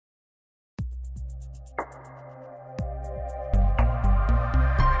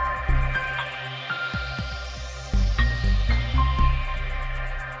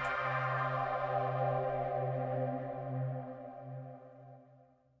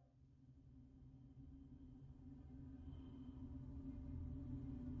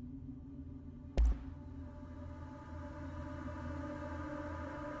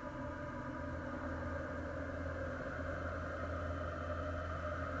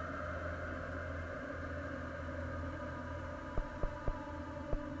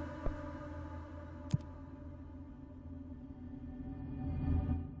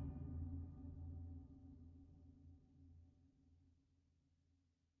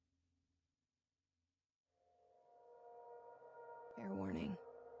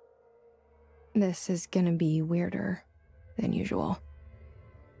This is gonna be weirder than usual.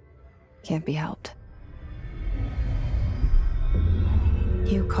 Can't be helped.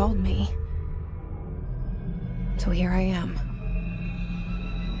 You called me. So here I am.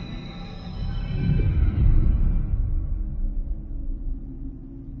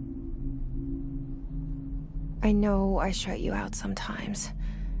 I know I shut you out sometimes.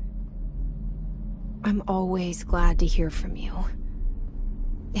 I'm always glad to hear from you.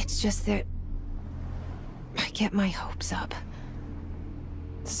 It's just that I get my hopes up.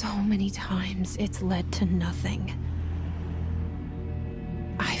 So many times it's led to nothing.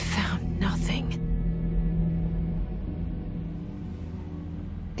 I found nothing.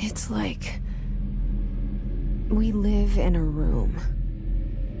 It's like we live in a room,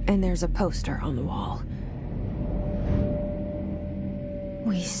 and there's a poster on the wall.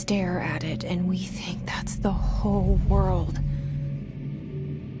 We stare at it and we think that's the whole world.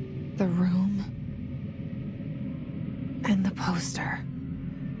 The room and the poster.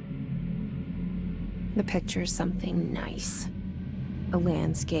 The picture's something nice. A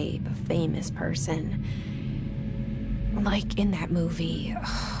landscape, a famous person. Like in that movie,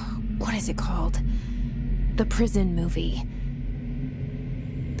 what is it called? The prison movie.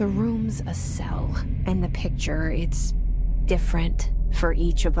 The room's a cell, and the picture, it's different for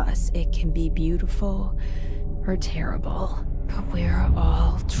each of us. It can be beautiful or terrible, but we're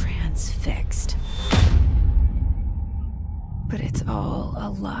all transfixed. But it's all a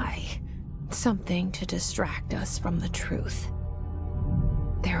lie. Something to distract us from the truth.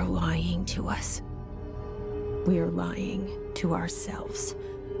 They're lying to us. We're lying to ourselves.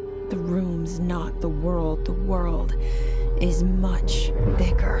 The room's not the world. The world is much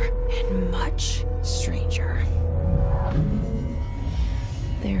bigger and much stranger.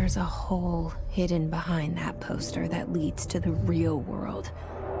 There's a hole hidden behind that poster that leads to the real world.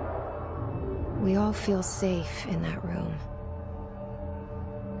 We all feel safe in that room.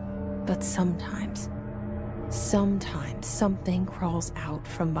 But sometimes something crawls out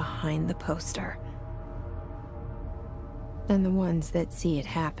from behind the poster. And the ones that see it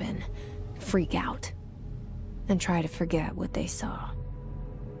happen freak out and try to forget what they saw.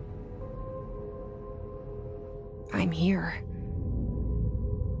 I'm here.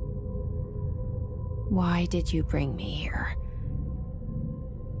 Why did you bring me here?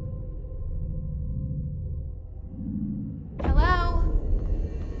 Hello?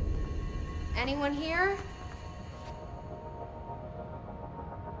 Anyone here?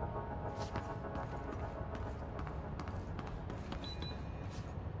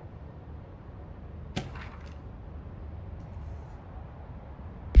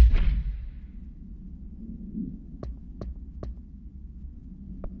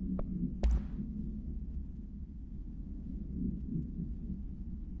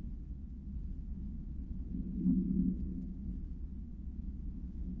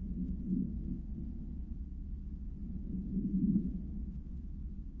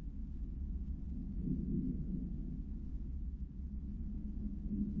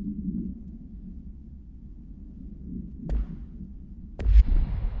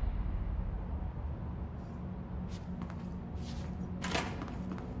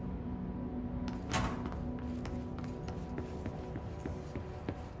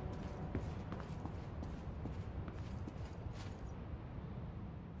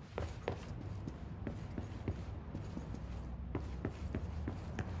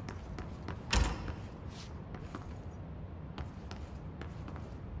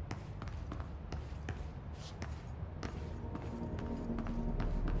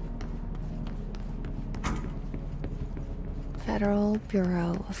 Federal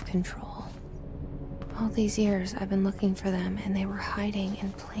Bureau of Control. All these years I've been looking for them, and they were hiding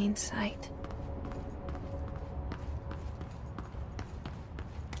in plain sight.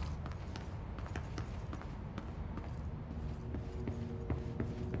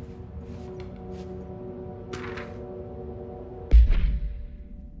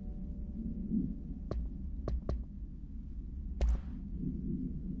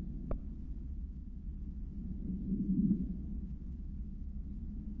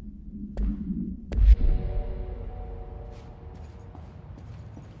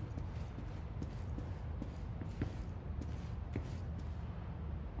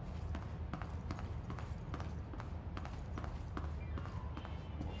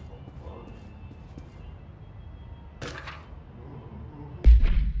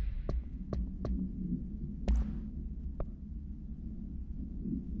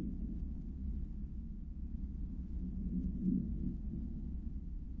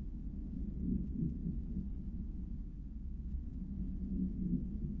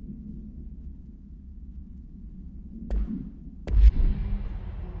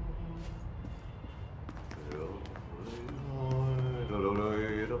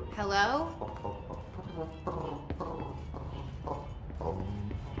 Hello?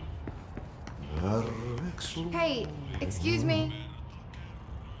 Hey, excuse me.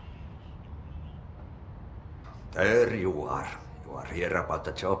 There you are. You are here about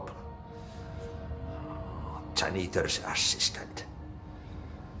the job. Janitor's assistant.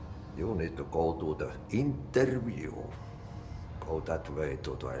 You need to go to the interview. Go that way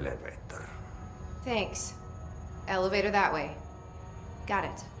to the elevator. Thanks. Elevator that way. Got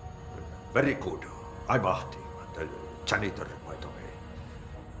it. Very good. I'm Ahti, the janitor, by the way.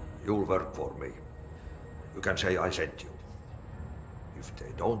 You'll work for me. You can say I sent you. If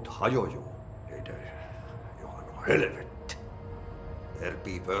they don't hire you, you are no helvet. There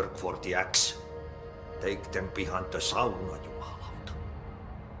be work for the axe. Take them behind the sauna, jumalauta.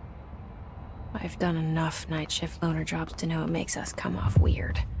 I've done enough night shift loner jobs to know it makes us come off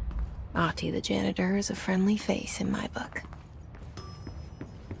weird. Ahti the janitor is a friendly face in my book.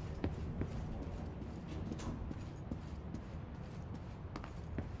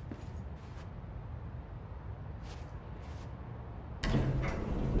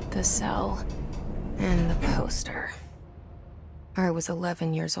 The cell and the poster. I was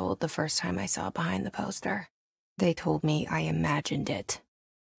 11 years old the first time I saw behind the poster. They told me I imagined it.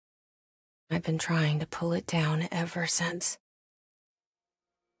 I've been trying to pull it down ever since.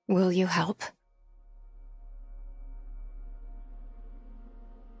 Will you help?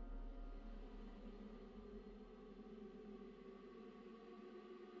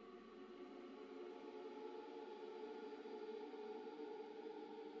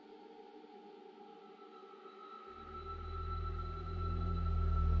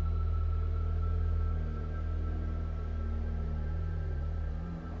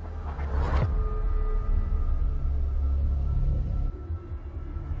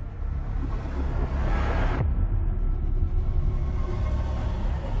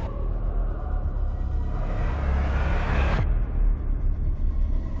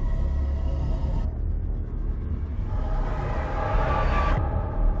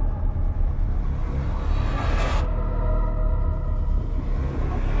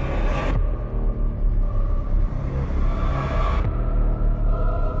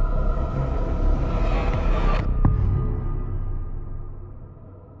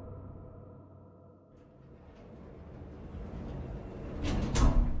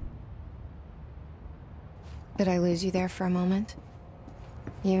 Did I lose you there for a moment?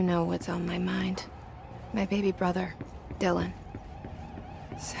 You know what's on my mind. My baby brother, Dylan.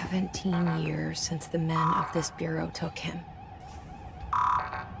 17 years since the men of this bureau took him.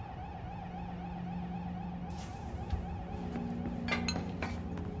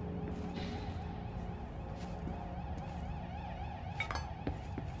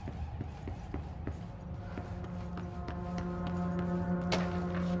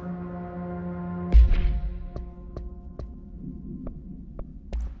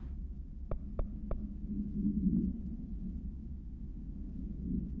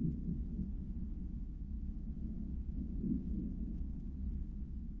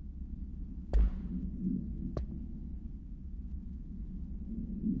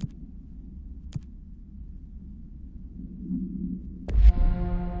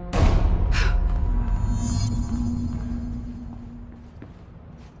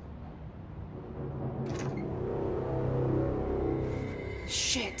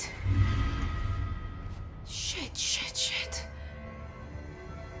 Shit. Shit.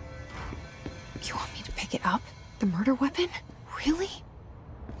 You want me to pick it up? The murder weapon? Really?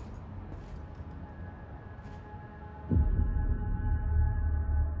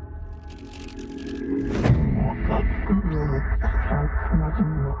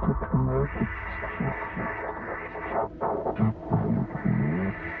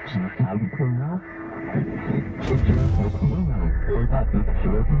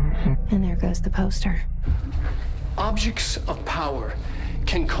 And there goes the poster. Objects of power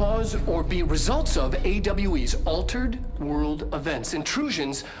can cause or be results of AWE's altered world events,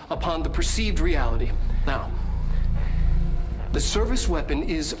 intrusions upon the perceived reality. Now, the service weapon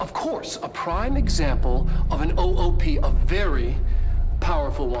is, of course, a prime example of an OOP, a very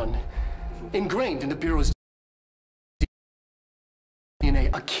powerful one, ingrained in the Bureau's DNA,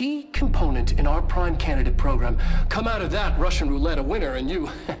 a key component in our prime candidate program. Come out of that Russian roulette a winner and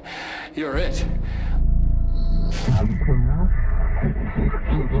you're it.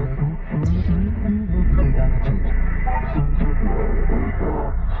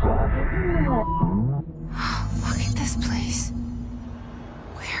 Look at this place.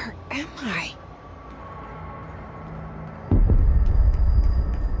 Where am I?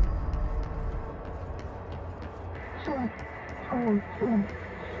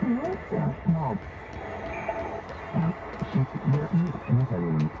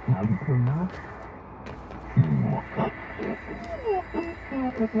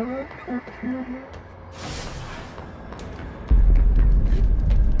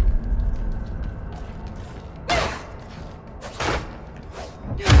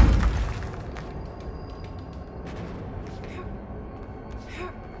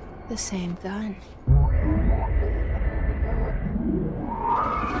 The same gun.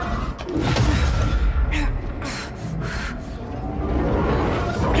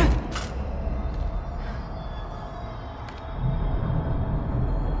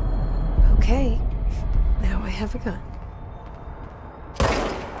 Okay, now I have a gun.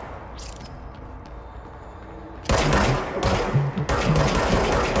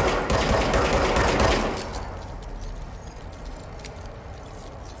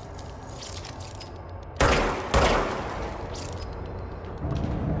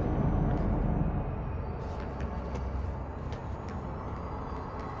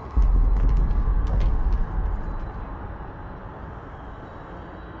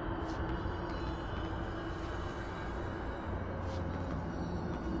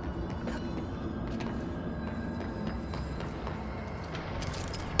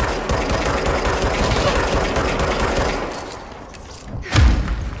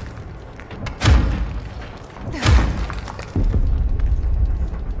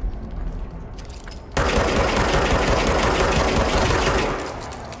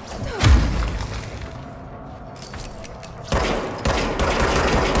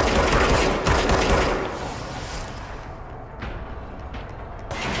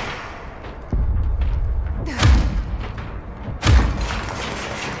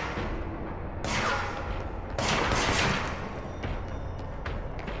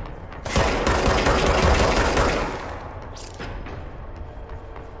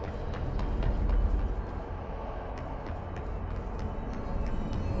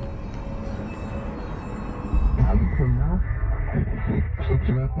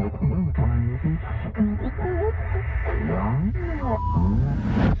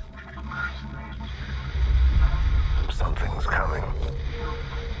 Something's coming.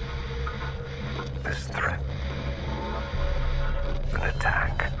 This threat. An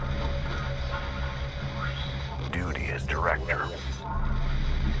attack. Duty as director.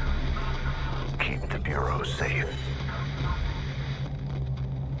 Keep the Bureau safe.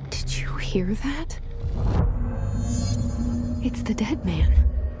 Did you hear that? It's the dead man.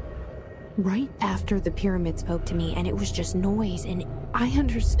 Right after the pyramid spoke to me, and it was just noise, and I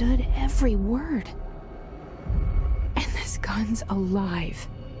understood every word. And this gun's alive.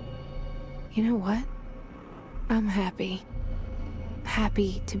 You know what? I'm happy.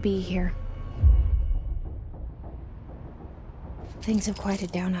 Happy to be here. Things have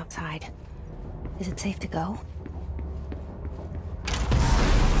quieted down outside. Is it safe to go?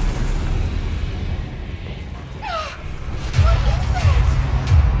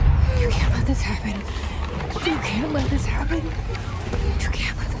 You can't let this happen. You can't let this happen. You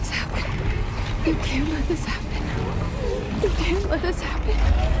can't let this happen. You can't let this happen. You can't let this happen.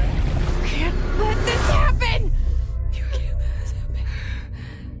 You can't let this happen. You can't let this happen.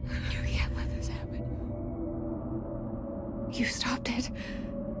 You can't let this happen. You stopped it.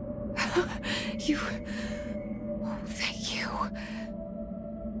 You... Oh, thank you.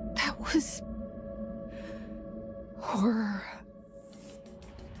 That was... horror.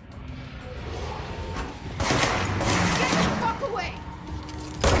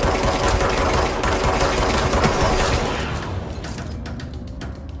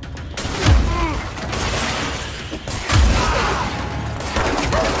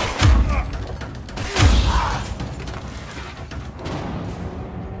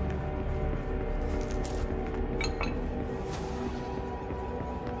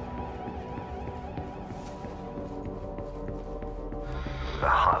 The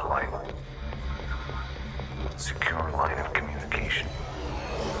hotline. Secure line of communication.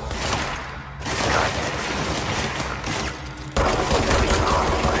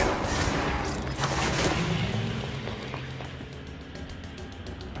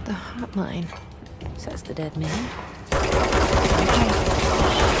 The hotline, says the dead man.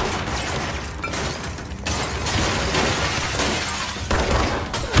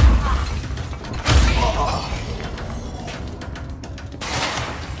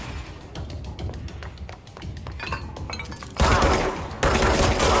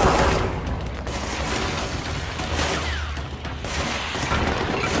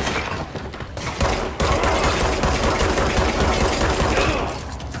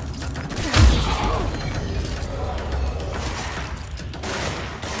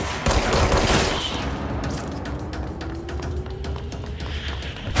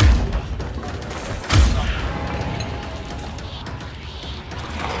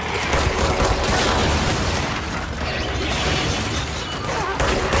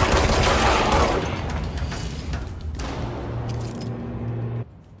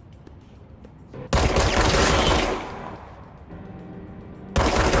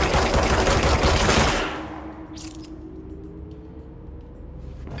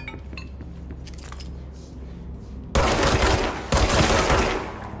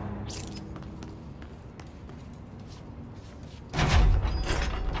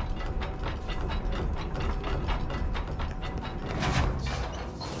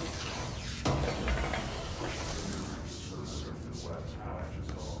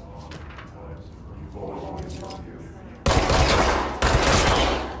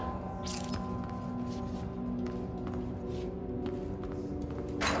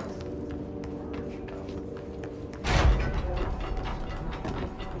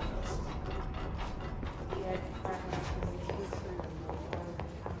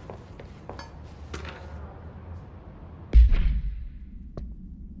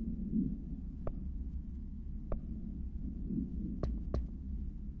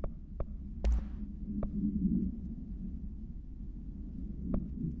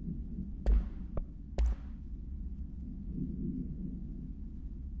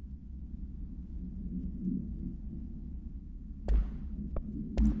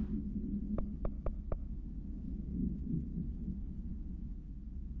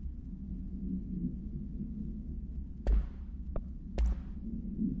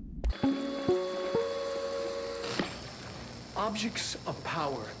 objects of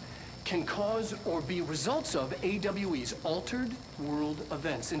power can cause or be results of AWE's altered world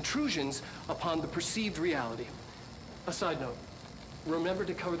events, intrusions upon the perceived reality. A side note, remember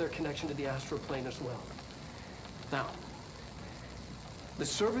to cover their connection to the astral plane as well. Now, the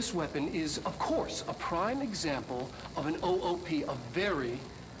service weapon is, of course, a prime example of an OOP, a very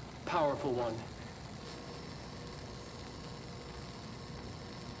powerful one.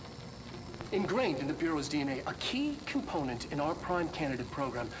 Ingrained in the Bureau's DNA, a key component in our prime candidate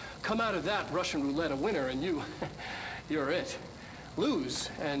program. Come out of that Russian roulette a winner and you're it. Lose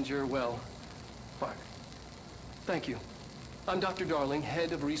and you're, well, fired. Thank you. I'm Dr. Darling,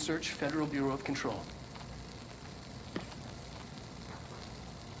 Head of Research, Federal Bureau of Control.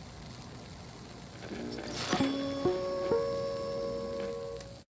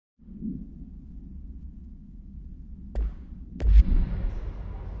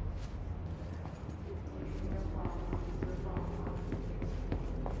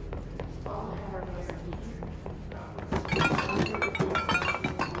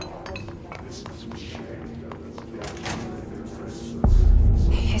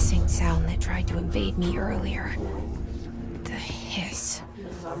 Me earlier. The hiss,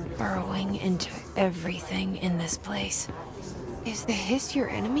 burrowing into everything in this place. Is the hiss your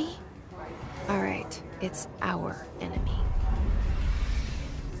enemy? Alright, it's our enemy.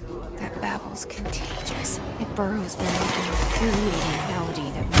 That babble's contagious. It burrows in like an infuriating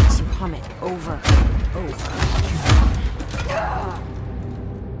melody that makes you hum it over and over.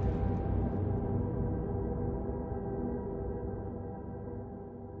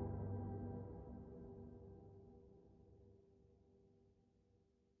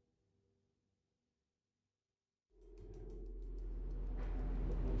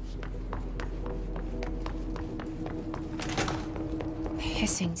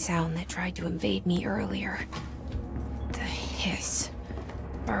 Hissing sound that tried to invade me earlier. The hiss,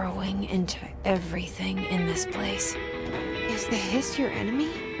 burrowing into everything in this place. Is the hiss your enemy?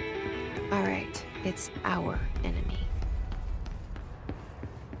 Alright, it's our enemy.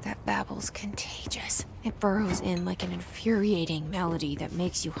 That babble's contagious. It burrows in like an infuriating melody that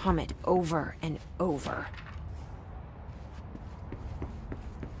makes you hum it over and over.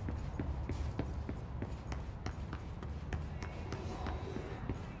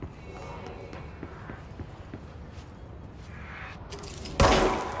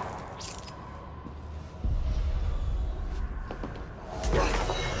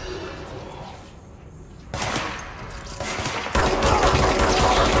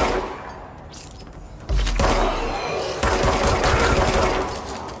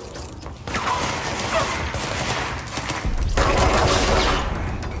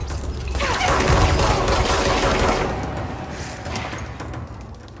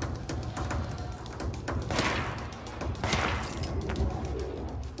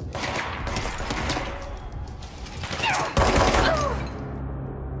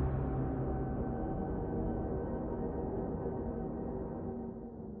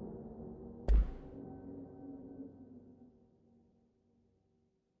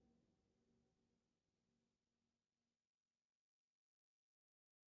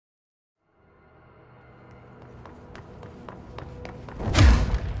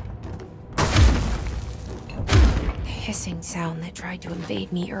 Hissing sound that tried to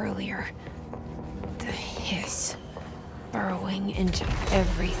invade me earlier. The hiss, burrowing into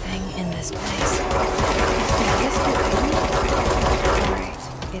everything in this place. The hiss your enemy? Alright,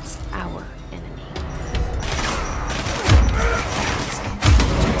 it's our enemy.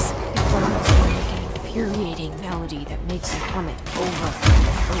 It burrows in like an infuriating melody that makes you hum it over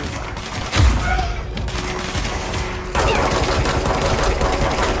and over.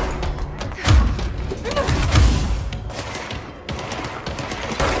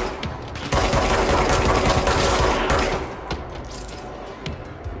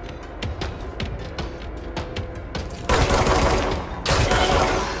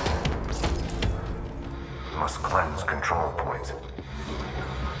 Must cleanse control points.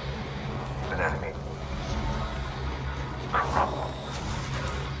 An enemy. Corrupt.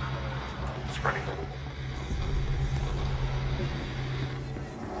 Spreading.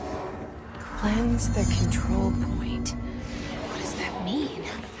 Cleanse the control point. What does that mean?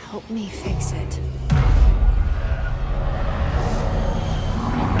 Help me fix it.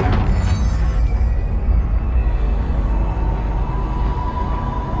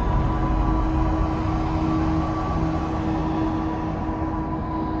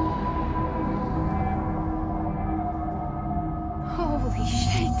 Holy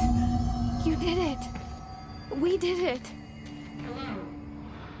shit! You did it! We did it! Hello?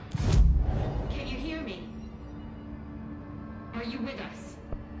 Can you hear me? you with us?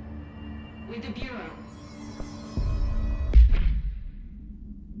 With the Bureau?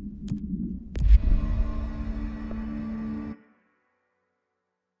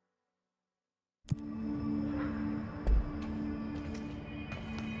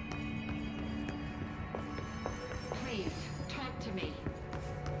 Please, talk to me.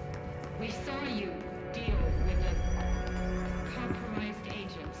 We saw you deal with the compromised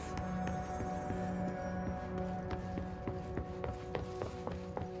agents.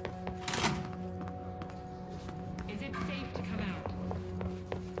 Is it safe to come out?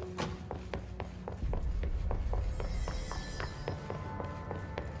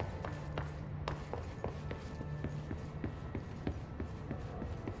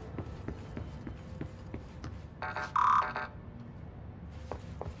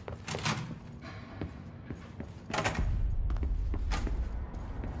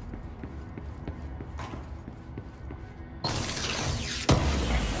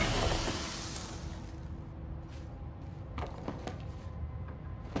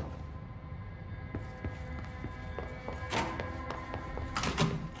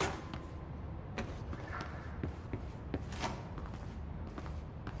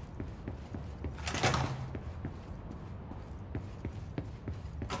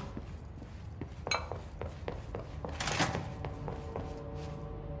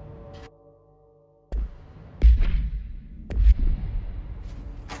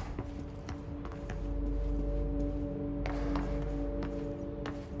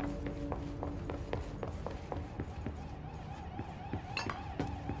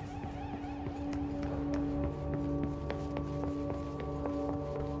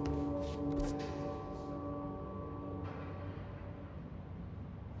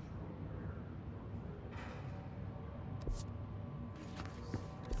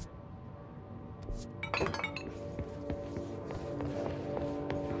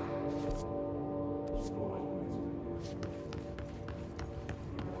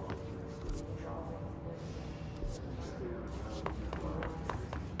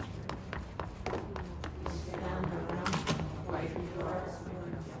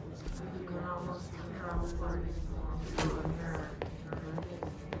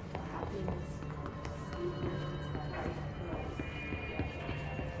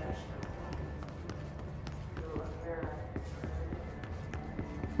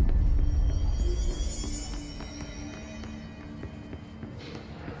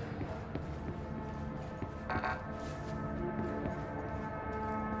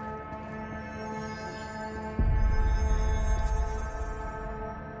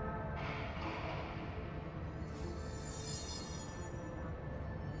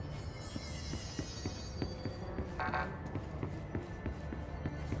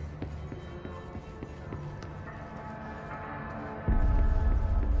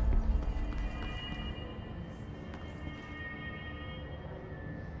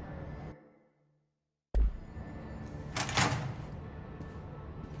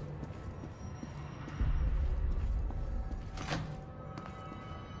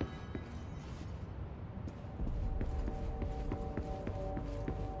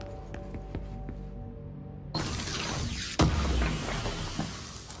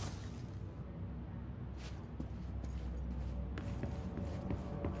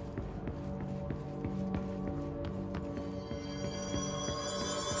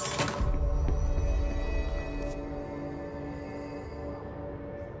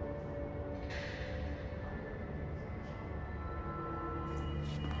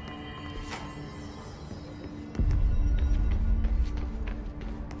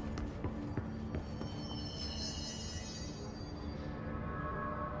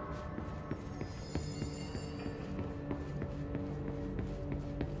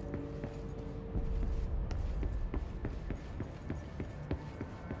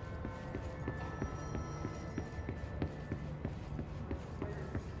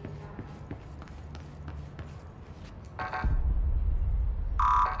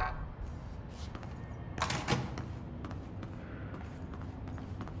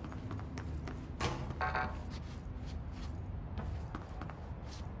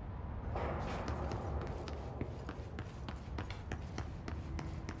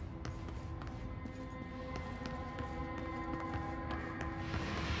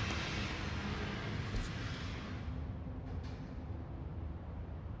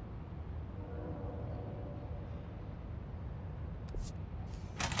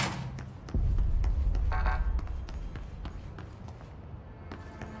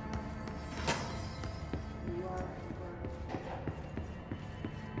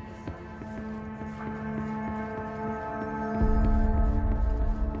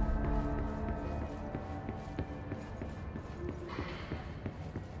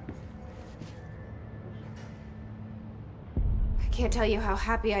 can't tell you how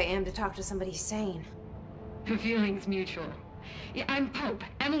happy I am to talk to somebody sane. The feeling's mutual. Yeah, I'm Pope,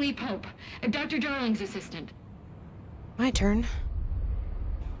 Emily Pope, Dr. Darling's assistant. My turn.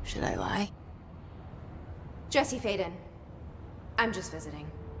 Should I lie? Jesse Faden. I'm just visiting.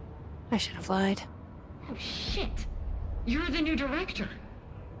 I should have lied. Oh, shit. You're the new director.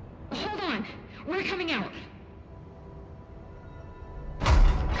 Hold on. We're coming out.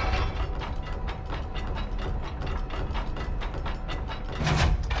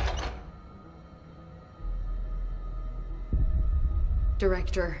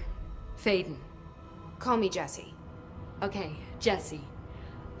 Director Faden. Call me Jesse. Okay, Jesse.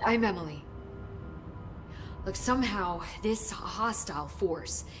 I'm Emily. Look, somehow, this hostile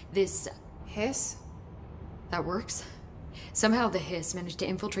force, this... Hiss? That works? Somehow the Hiss managed to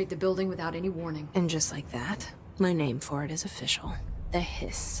infiltrate the building without any warning. And just like that, my name for it is official. The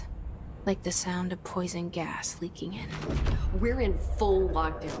Hiss. Like the sound of poison gas leaking in. We're in full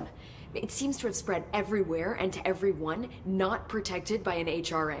lockdown. It seems to have spread everywhere and to everyone not protected by an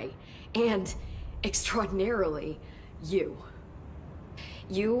HRA. And, extraordinarily, you.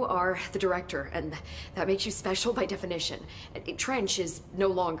 You are the director, and that makes you special by definition. Trench is no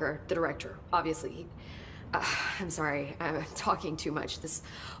longer the director, obviously. I'm sorry, I'm talking too much. This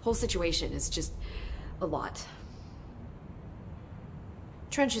whole situation is just a lot.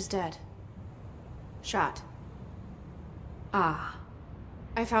 Trench is dead. Shot. Ah.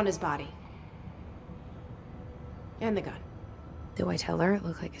 I found his body. And the gun. Do I tell her it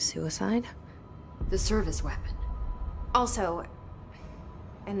looked like a suicide? The service weapon. Also,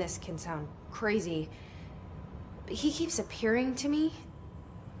 and this can sound crazy, but he keeps appearing to me.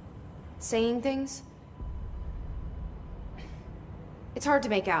 Saying things. It's hard to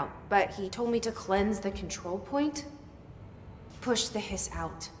make out, but he told me to cleanse the control point. Push the Hiss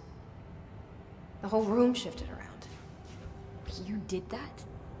out. The whole room shifted around. You did that?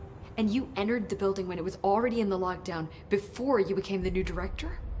 And you entered the building when it was already in the lockdown before you became the new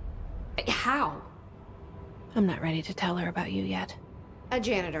director? How? I'm not ready to tell her about you yet. A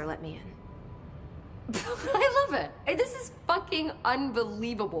janitor let me in. I love it. This is fucking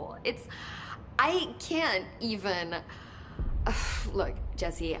unbelievable. I can't even... Look,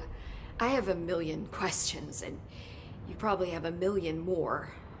 Jesse, I have a million questions, and you probably have a million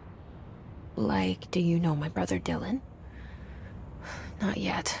more. Like, do you know my brother Dylan? Not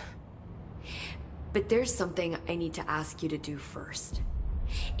yet. But there's something I need to ask you to do first.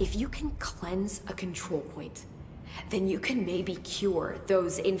 If you can cleanse a control point, then you can maybe cure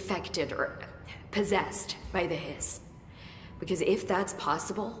those infected or possessed by the Hiss. Because if that's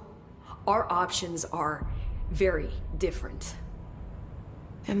possible, our options are very different.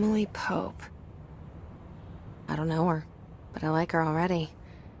 Emily Pope. I don't know her, but I like her already.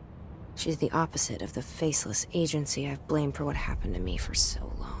 She's the opposite of the faceless agency I've blamed for what happened to me for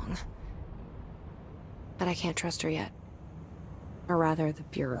so long. But I can't trust her yet. Or rather, the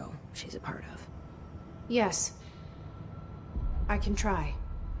Bureau she's a part of. Yes. I can try.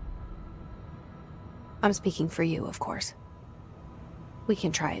 I'm speaking for you, of course. We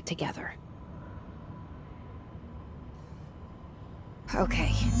can try it together.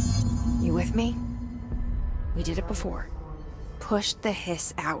 Okay. You with me? We did it before. Push the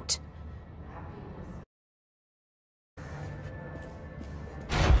Hiss out.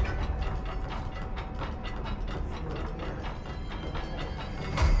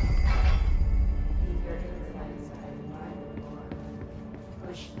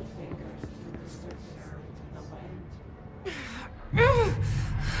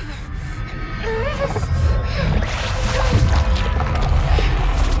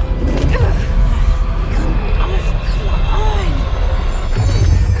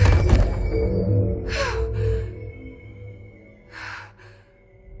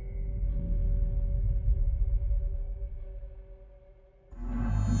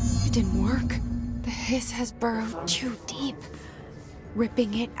 It didn't work. The Hiss has burrowed too deep.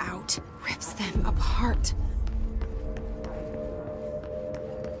 Ripping it out rips them apart.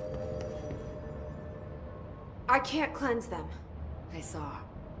 I can't cleanse them. I saw.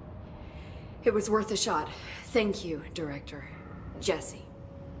 It was worth a shot. Thank you, Director. Jesse.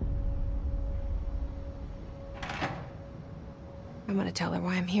 I'm gonna tell her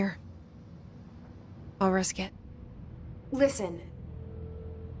why I'm here. I'll risk it. Listen.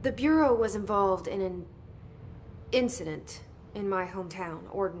 The Bureau was involved in an incident in my hometown,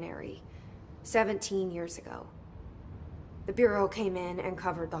 Ordinary, 17 years ago. The Bureau came in and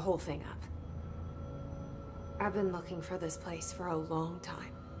covered the whole thing up. I've been looking for this place for a long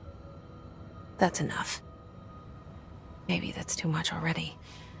time. That's enough. Maybe that's too much already.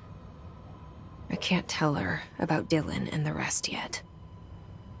 I can't tell her about Dylan and the rest yet.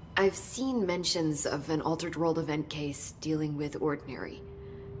 I've seen mentions of an Altered World event case dealing with Ordinary.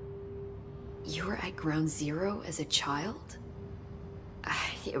 You were at Ground Zero as a child?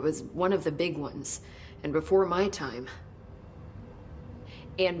 It was one of the big ones, and before my time.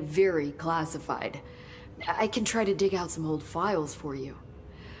 And very classified. I can try to dig out some old files for you.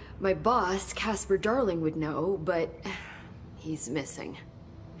 My boss, Casper Darling, would know, but he's missing.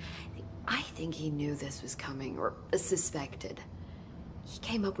 I think he knew this was coming, or suspected. He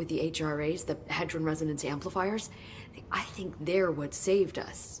came up with the HRAs, the Hadron Resonance Amplifiers. I think they're what saved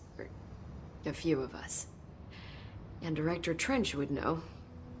us. Or a few of us. And Director Trench would know.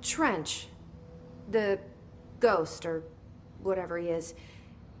 Trench. The ghost, or whatever he is.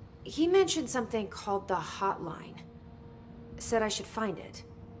 He mentioned something called the Hotline. Said I should find it.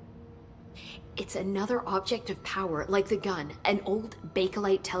 It's another object of power, like the gun, an old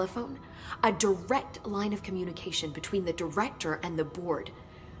Bakelite telephone. A direct line of communication between the director and the board.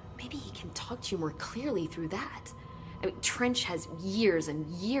 Maybe he can talk to you more clearly through that. I mean, Trench has years and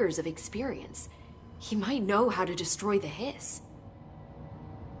years of experience. He might know how to destroy the Hiss.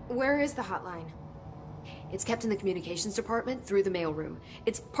 Where is the hotline? It's kept in the communications department through the mailroom.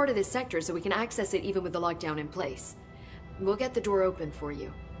 It's part of this sector, so we can access it even with the lockdown in place. We'll get the door open for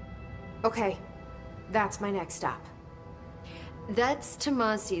you. Okay, that's my next stop. That's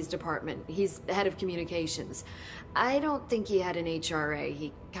Tomasi's department. He's head of communications. I don't think he had an HRA.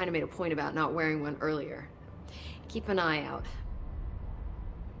 He kind of made a point about not wearing one earlier. Keep an eye out.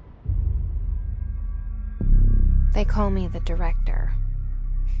 They call me the director.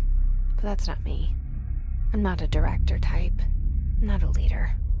 But that's not me. I'm not a director type. I'm not a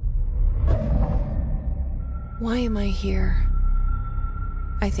leader. Why am I here?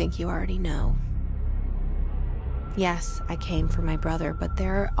 I think you already know. Yes, I came for my brother, but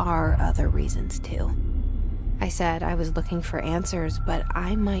there are other reasons too. I said I was looking for answers, but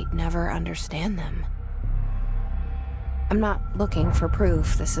I might never understand them. I'm not looking for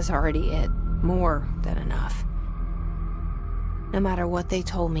proof. This is already it. More than enough. No matter what they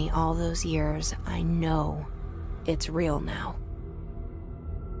told me all those years, I know it's real now.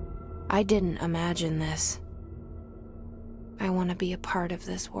 I didn't imagine this. I want to be a part of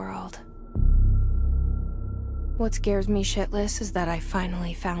this world. What scares me shitless is that I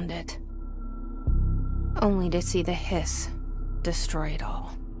finally found it. Only to see the Hiss destroy it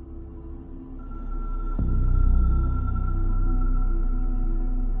all.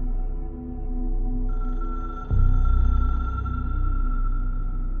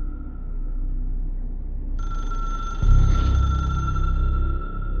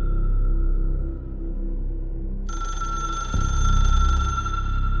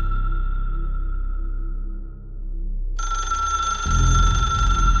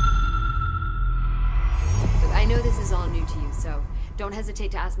 Don't hesitate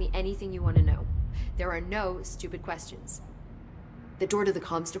to ask me anything you want to know. There are no stupid questions. The door to the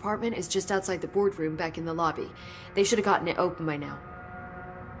comms department is just outside the boardroom back in the lobby. They should have gotten it open by now.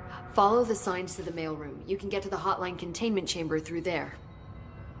 Follow the signs to the mailroom. You can get to the hotline containment chamber through there.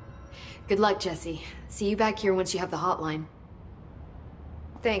 Good luck, Jesse. See you back here once you have the hotline.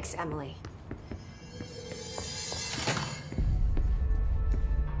 Thanks, Emily.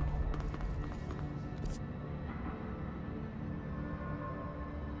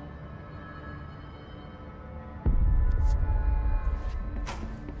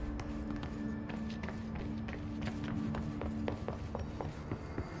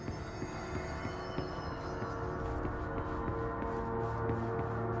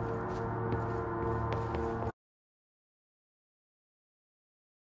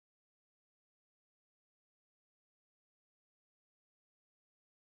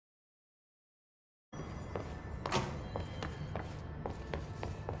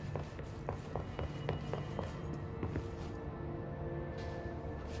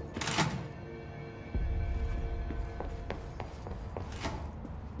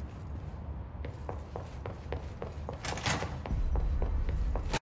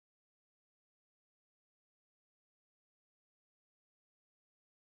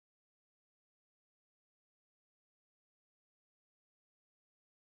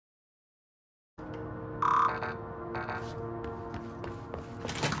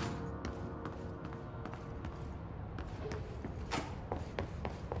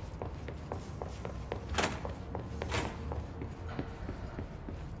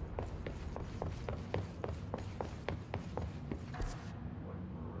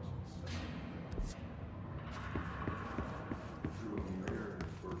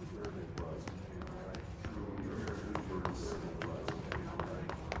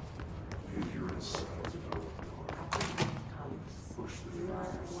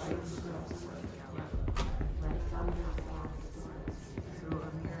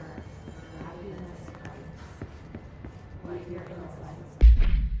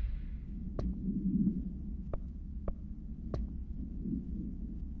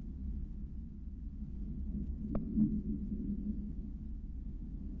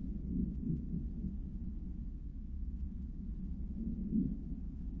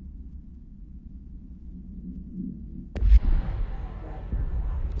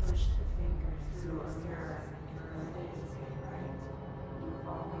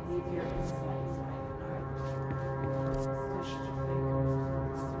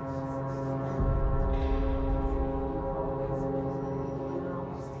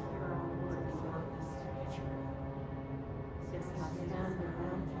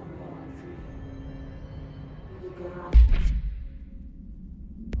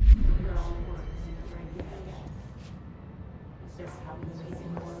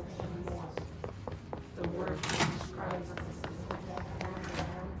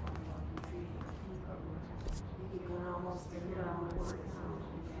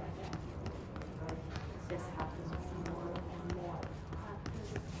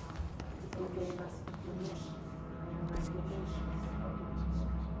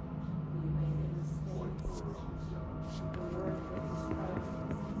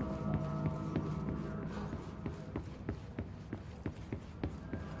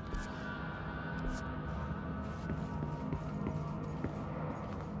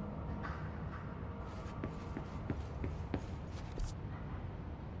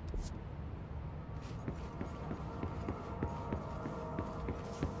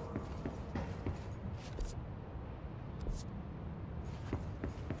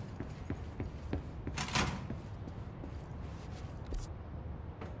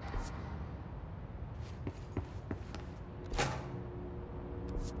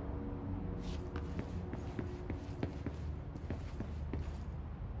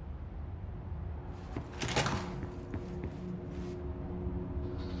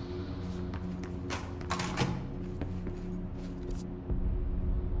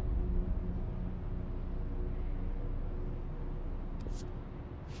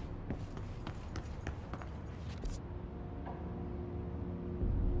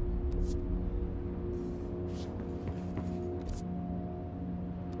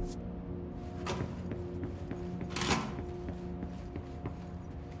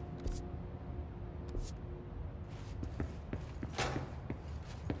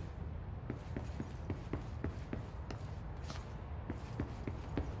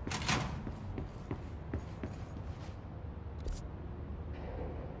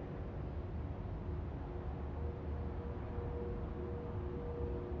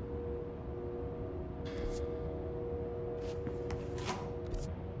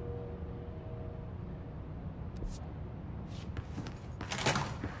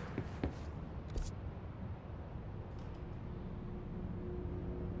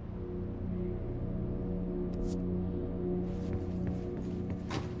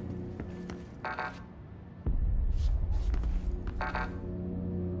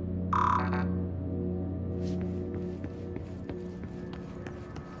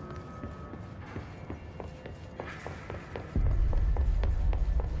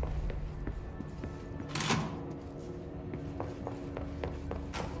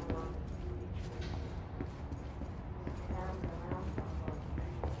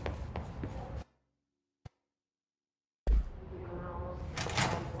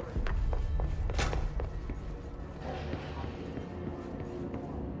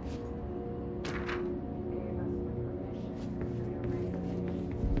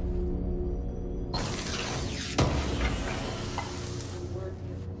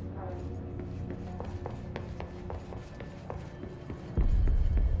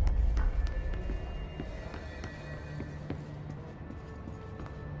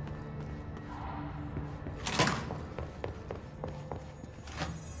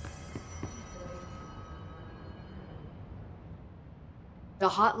 The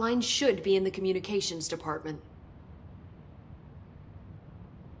hotline should be in the communications department.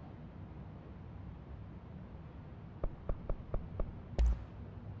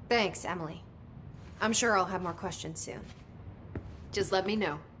 Thanks, Emily. I'm sure I'll have more questions soon. Just let me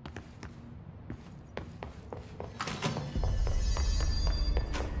know.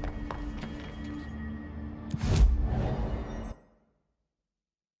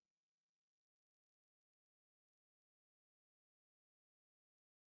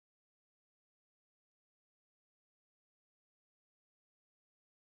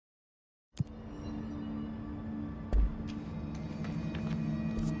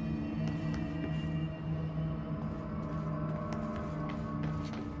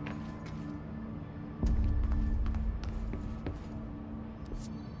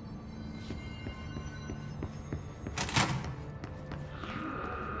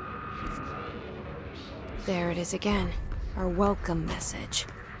 There it is again. Our welcome message.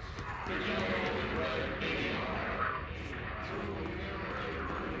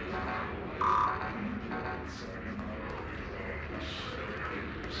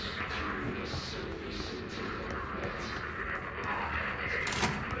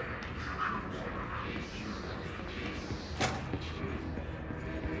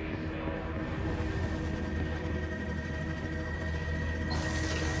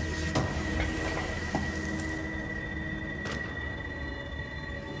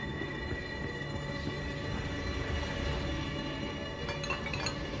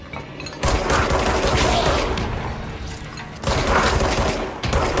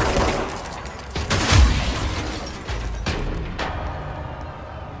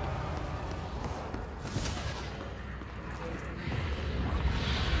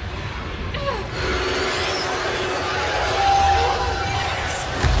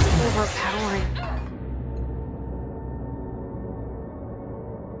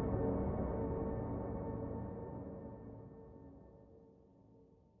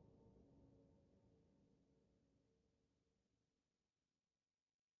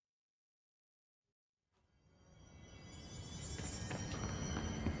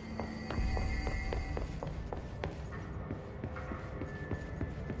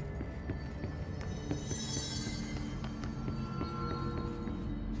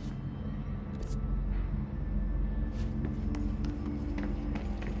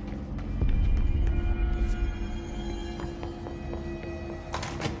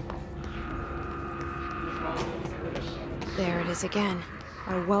 There it is again.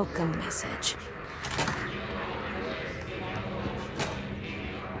 Our welcome message.